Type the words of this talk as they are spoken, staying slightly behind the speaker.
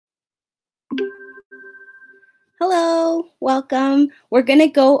Hello, welcome. We're going to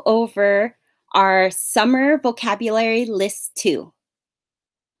go over our summer vocabulary list 2.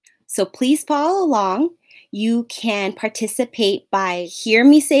 So please follow along. You can participate by hear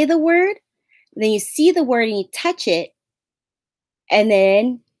me say the word, then you see the word and you touch it, and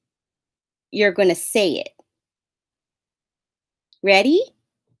then you're going to say it. Ready?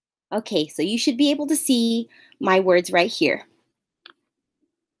 Okay, so you should be able to see my words right here.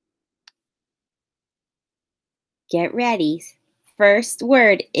 Get ready. First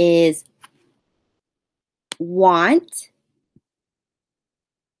word is want.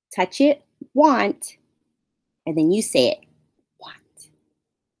 Touch it, want, and then you say it. Want.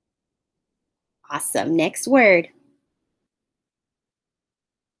 Awesome. Next word.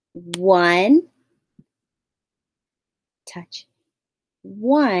 One. Touch.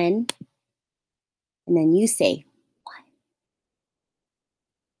 One. And then you say one.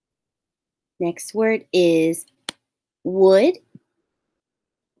 Next word is would.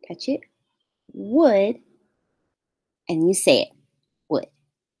 Touch it. Would. And you say it. Would.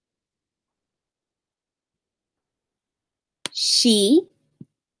 She.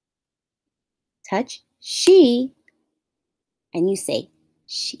 Touch. She. And you say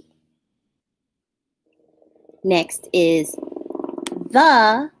she. Next is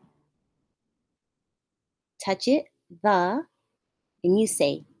the. Touch it. The. And you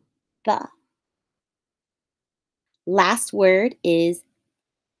say the. Last word is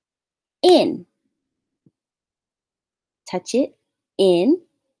in. Touch it. In.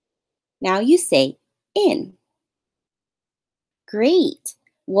 Now you say in. Great.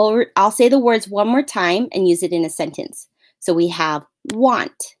 Well, I'll say the words one more time and use it in a sentence. So we have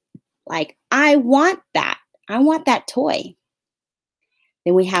want, like I want that. I want that toy.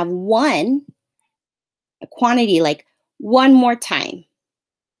 Then we have one, a quantity like one more time.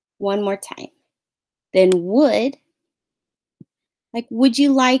 One more time. Then would, like would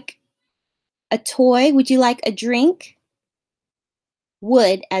you like a toy? Would you like a drink?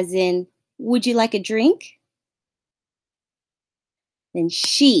 Would as in would you like a drink? Then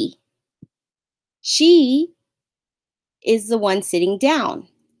she. She is the one sitting down.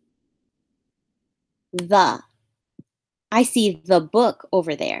 The. I see the book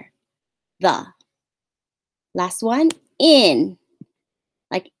over there. The. Last one, in.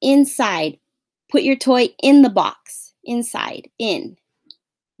 Like inside. Put your toy in the box. Inside, in.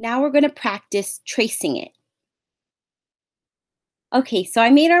 Now we're going to practice tracing it. Okay, so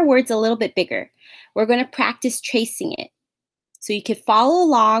I made our words a little bit bigger. We're going to practice tracing it. So you could follow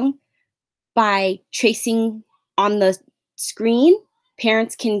along by tracing on the screen.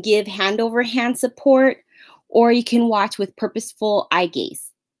 Parents can give hand over hand support, or you can watch with purposeful eye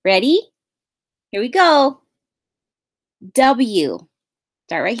gaze. Ready? Here we go. W.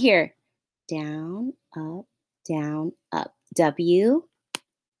 Start right here. Down, up. W.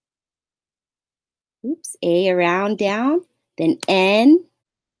 Oops, A around, down. Then N,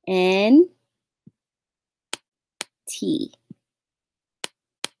 T.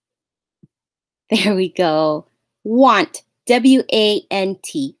 There we go. Want,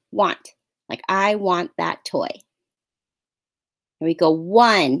 W-A-N-T, want. Like I want that toy. Here we go,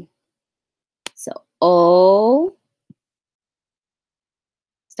 one. So O.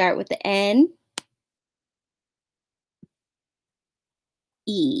 Start with the N.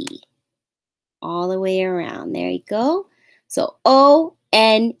 E. All the way around. There you go. So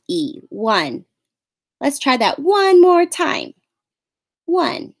O-N-E. One. Let's try that one more time.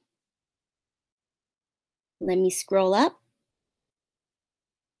 One. Let me scroll up.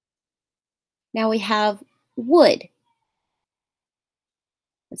 Now we have would.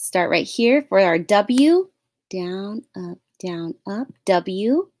 Let's start right here for our W. Down, up,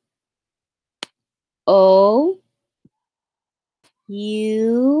 W. O.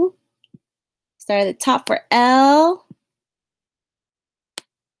 U. Start at the top for L.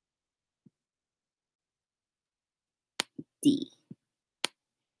 D.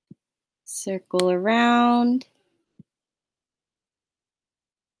 Circle around.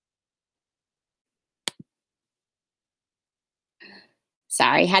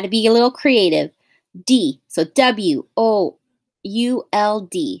 Sorry, had to be a little creative. D. So W-O-U-L-D.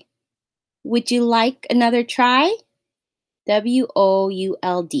 Would you like another try?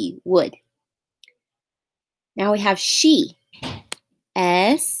 W-O-U-L-D. Would. Now we have she.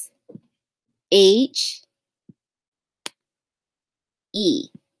 S-H-E.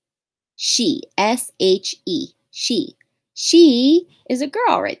 She. S-H-E. She. She is a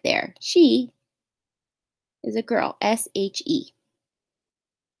girl right there. She is a girl. S-H-E.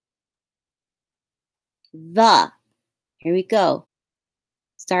 The. Here we go.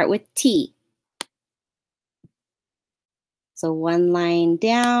 Start with T. So one line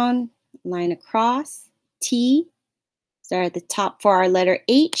down, line across, T. Start at the top for our letter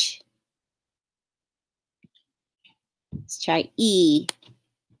H. Let's try E.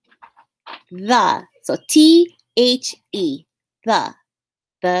 The. So T-H-E. The.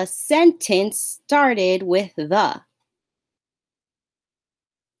 The sentence started with the.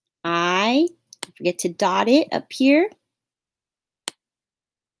 I. Don't forget to dot it up here.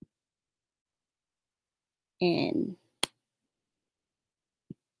 And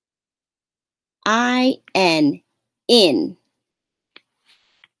I-N. In.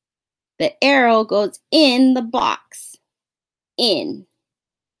 The arrow goes in the box. In.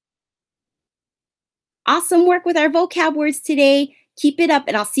 Awesome work with our vocab words today. Keep it up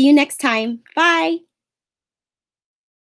and I'll see you next time. Bye.